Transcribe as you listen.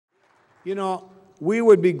You know, we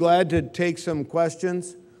would be glad to take some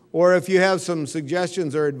questions, or if you have some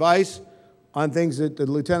suggestions or advice on things that the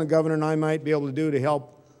Lieutenant Governor and I might be able to do to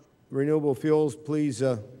help renewable fuels, please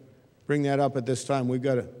bring that up at this time. We've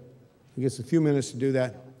got, I guess, a few minutes to do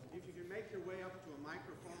that. If you can make your way up to a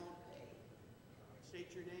microphone,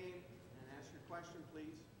 state your name and ask your question,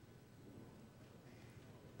 please.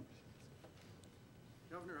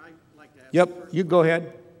 Governor, I'd like to ask you Yep, you go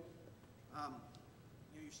ahead.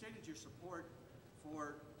 You stated your support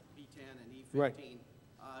for E10 and E15. Right.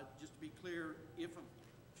 Just to be clear, if a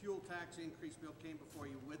fuel tax increase bill came before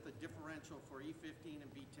you with a differential for E15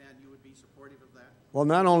 and B10, you would be supportive of that? Well,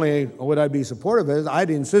 not only would I be supportive of it, I'd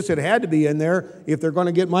insist it had to be in there if they're going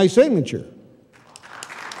to get my signature.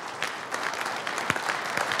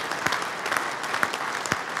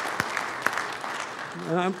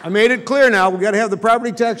 And I made it clear now, we've got to have the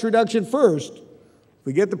property tax reduction first. If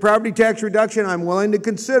we get the property tax reduction, I'm willing to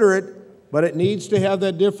consider it, but it needs to have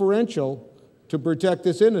that differential to protect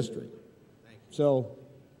this industry. So,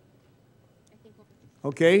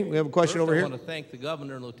 okay, we have a question over here. I want to thank the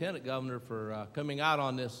governor and lieutenant governor for coming out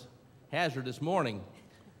on this hazard this morning.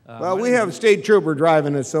 Well, we have a state trooper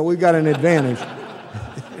driving us, so we've got an advantage.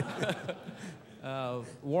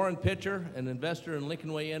 Warren Pitcher, an investor in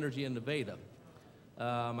Lincoln Way Energy in Nevada.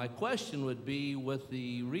 My question would be, with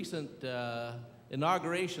the recent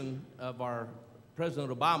inauguration of our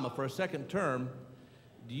President Obama for a second term,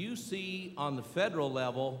 do you see on the federal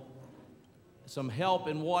level some help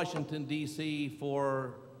in Washington, D.C.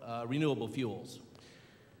 for renewable fuels?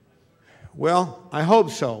 Well, I hope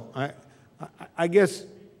so. I guess,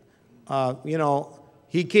 you know,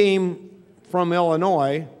 he came from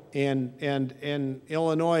Illinois, and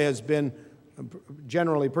Illinois has been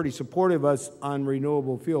generally pretty supportive of us on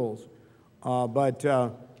renewable fuels. But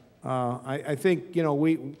I think, you know,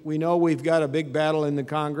 we know we've got a big battle in the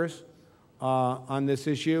Congress on this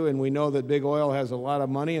issue, and we know that big oil has a lot of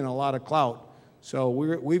money and a lot of clout. So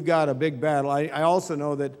we've got a big battle. I also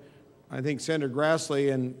know that I think Senator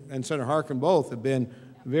Grassley and Senator Harkin both have been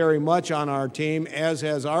very much on our team, as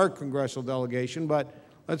has our congressional delegation. But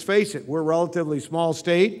let's face it, we're a relatively small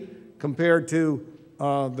state compared to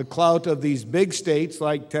the clout of these big states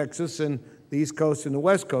like Texas and the East Coast and the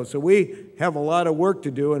West Coast. So we have a lot of work to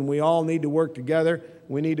do, and we all need to work together.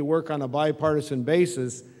 We need to work on a bipartisan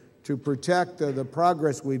basis to protect the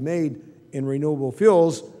progress we've made in renewable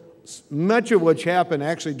fuels, much of which happened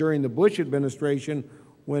actually during the Bush administration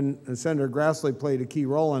when Senator Grassley played a key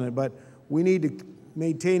role in it. But we need to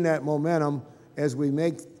maintain that momentum as we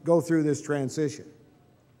go through this transition.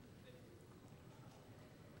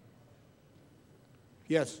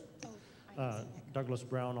 Yes. Douglas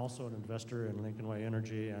Brown, also an investor in Lincoln Way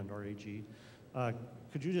Energy and REG.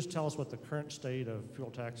 Could you just tell us what the current state of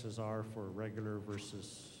fuel taxes are for regular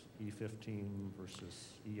versus E15 versus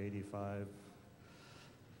E85?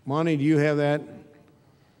 Monty, do you have that?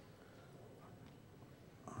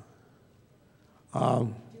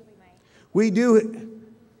 We do.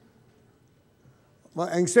 Well,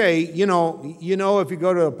 I can say, you know, if you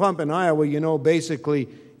go to a pump in Iowa, you know, basically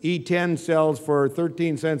E10 sells for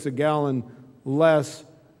 13 cents a gallon less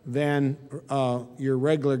than your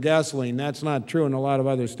regular gasoline. That's not true in a lot of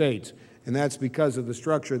other states, and that's because of the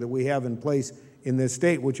structure that we have in place in this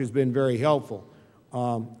state, which has been very helpful.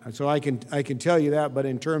 So I can tell you that, but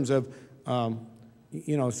in terms of,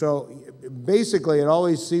 you know, so basically it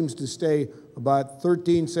always seems to stay about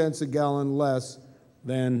 13 cents a gallon less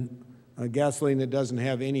than a gasoline that doesn't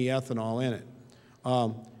have any ethanol in it.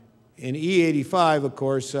 In E85, of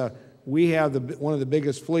course, we have one of the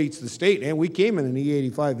biggest fleets in the state, and we came in an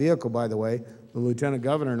E85 vehicle, by the way, the Lieutenant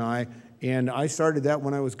Governor and I started that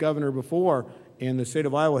when I was governor before, and the state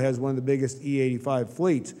of Iowa has one of the biggest E85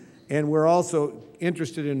 fleets. And we're also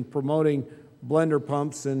interested in promoting blender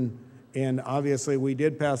pumps, and obviously we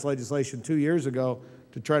did pass legislation 2 years ago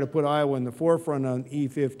to try to put Iowa in the forefront on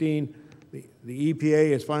E15. The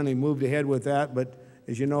EPA has finally moved ahead with that, but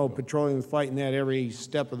as you know, petroleum is fighting that every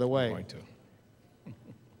step of the way. Going to.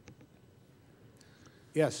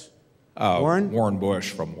 Yes. Warren? Warren Bush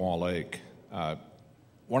from Wall Lake.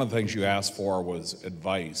 One of the things you asked for was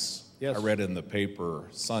advice. Yes. I read in the paper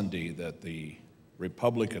Sunday that the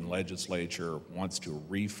Republican legislature wants to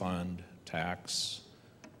refund tax.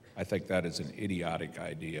 I think that is an idiotic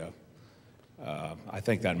idea. I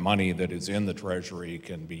think that money that is in the Treasury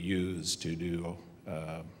can be used to do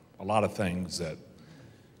a lot of things that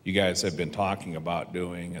you guys have been talking about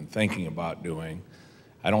doing and thinking about doing.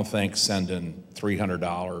 I don't think sending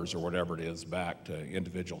 $300 or whatever it is back to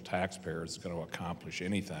individual taxpayers is going to accomplish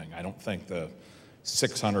anything. I don't think the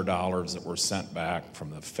 $600 that were sent back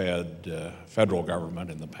from the federal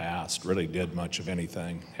government in the past really did much of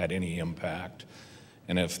anything, had any impact.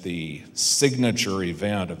 And if the signature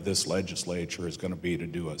event of this legislature is going to be to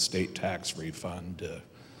do a state tax refund,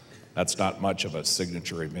 that's not much of a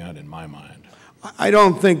signature event in my mind. I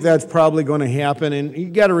don't think that's probably going to happen. And you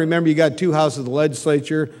got to remember, you got two houses of the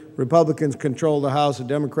legislature. Republicans control the House, the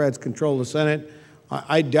Democrats control the Senate.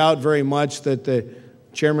 I doubt very much that the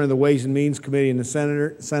chairman of the Ways and Means Committee in the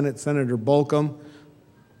Senate, Senator Bolcom,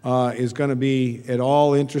 is going to be at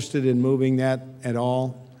all interested in moving that at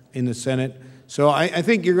all in the Senate. So I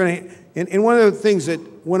think you're going to, and one of the things that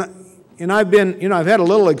I've been, I've had a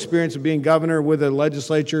little experience of being governor with a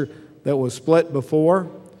legislature that was split before.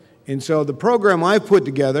 And so the program I've put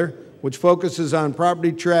together, which focuses on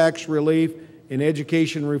property tax relief and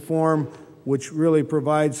education reform, which really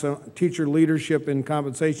provides some teacher leadership and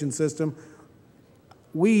compensation system,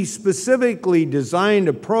 we specifically designed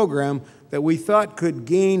a program that we thought could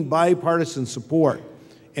gain bipartisan support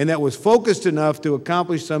and that was focused enough to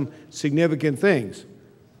accomplish some significant things.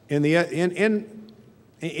 And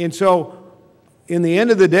so in the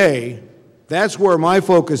end of the day, that's where my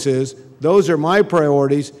focus is. Those are my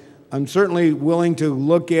priorities. I'm certainly willing to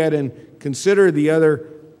look at and consider the other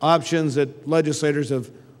options that legislators in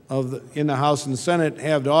the House and the Senate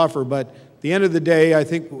have to offer. But at the end of the day, I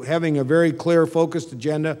think having a very clear, focused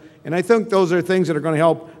agenda, and I think those are things that are going to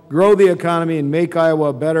help grow the economy and make Iowa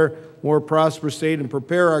a better, more prosperous state and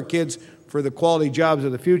prepare our kids for the quality jobs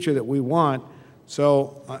of the future that we want.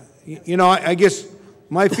 So, I guess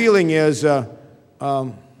my feeling is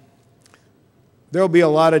there'll be a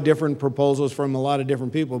lot of different proposals from a lot of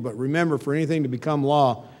different people, but remember, for anything to become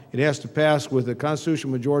law, it has to pass with a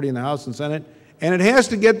constitutional majority in the House and Senate, and it has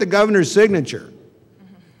to get the governor's signature.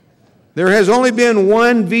 There has only been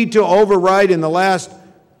one veto override in the last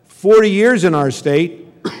 40 years in our state,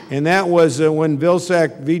 and that was when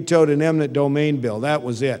Vilsack vetoed an eminent domain bill. That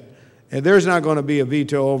was it. And there's not going to be a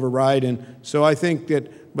veto override, and so I think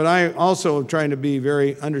that, but I also am trying to be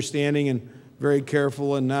very understanding and very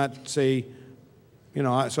careful and not say,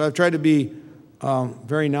 so I've tried to be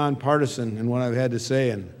very nonpartisan in what I've had to say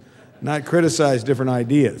and not criticize different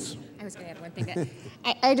ideas. I was going to add one thing.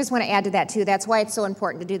 I just want to add to that, too. That's why it's so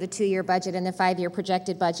important to do the 2-year budget and the 5-year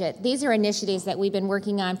projected budget. These are initiatives that we've been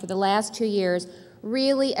working on for the last 2 years,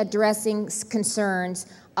 really addressing concerns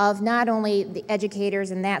of not only the educators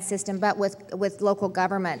in that system, but with local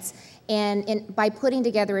governments. And by putting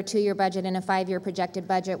together a 2-year budget and a 5-year projected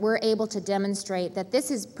budget, we're able to demonstrate that this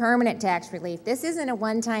is permanent tax relief. This isn't a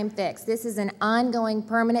one-time fix. This is an ongoing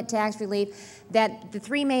permanent tax relief that the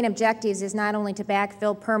 3 main objectives is not only to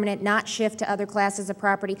backfill permanent, not shift to other classes of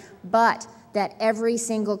property, but that every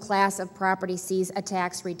single class of property sees a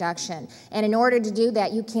tax reduction. And in order to do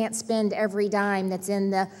that, you can't spend every dime that's in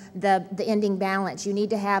the ending balance. You need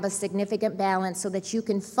to have a significant balance so that you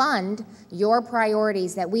can fund your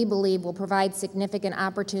priorities that we believe will provide significant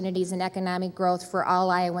opportunities and economic growth for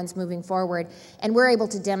all Iowans moving forward. And we're able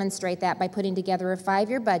to demonstrate that by putting together a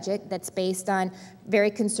 5-year budget that's based on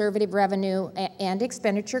very conservative revenue and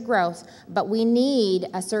expenditure growth, but we need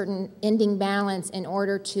a certain ending balance in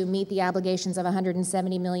order to meet the obligations of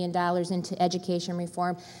 $170 million into education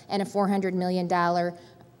reform and a $400 million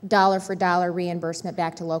dollar-for-dollar reimbursement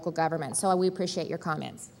back to local government. So we appreciate your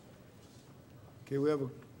comments. Okay, we have a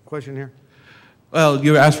question here. Well,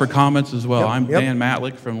 you asked for comments as well. Yep, I'm yep. Dan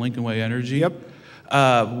Matlick from Lincoln Way Energy. Yep.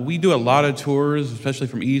 We do a lot of tours, especially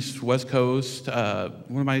from East, West Coast. One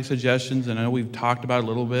of my suggestions, and I know we've talked about it a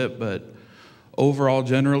little bit, but overall,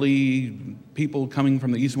 generally, people coming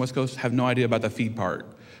from the East and West Coast have no idea about the feed part.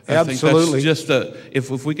 Absolutely. I think that's just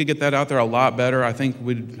if we could get that out there a lot better, I think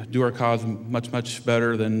we'd do our cause much, much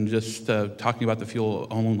better than just talking about the fuel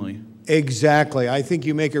only. Exactly. I think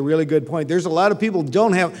you make a really good point. There's a lot of people who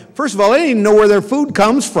don't have, first of all, they don't even know where their food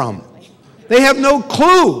comes from. They have no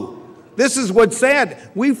clue. This is what's sad.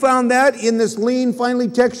 We found that in this lean, finely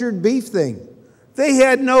textured beef thing. They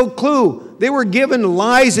had no clue. They were given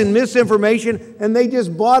lies and misinformation, and they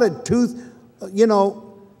just bought it tooth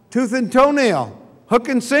and toenail, hook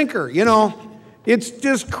and sinker, It's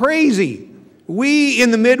just crazy. We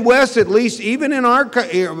in the Midwest, at least, even in our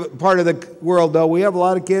part of the world, though, we have a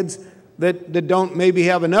lot of kids that don't maybe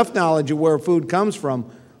have enough knowledge of where food comes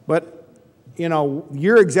from. But,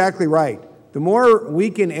 you're exactly right. The more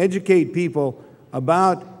we can educate people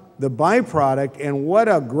about the byproduct and what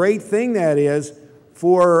a great thing that is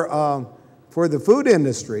for the food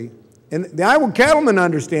industry, and the Iowa cattlemen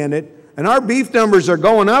understand it, and our beef numbers are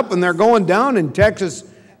going up and they're going down in Texas,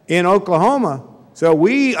 in Oklahoma. So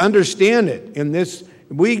we understand it.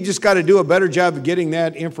 We just got to do a better job of getting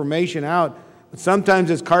that information out. Sometimes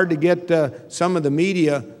it's hard to get some of the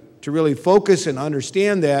media to really focus and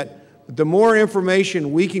understand that. But the more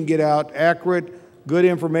information we can get out, accurate, good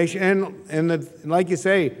information, and like you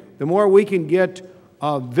say, the more we can get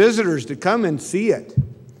visitors to come and see it.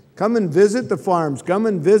 Come and visit the farms, come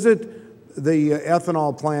and visit the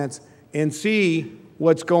ethanol plants and see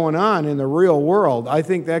what's going on in the real world. I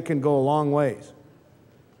think that can go a long ways.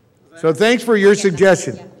 So thanks for your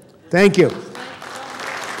suggestion. Thank you.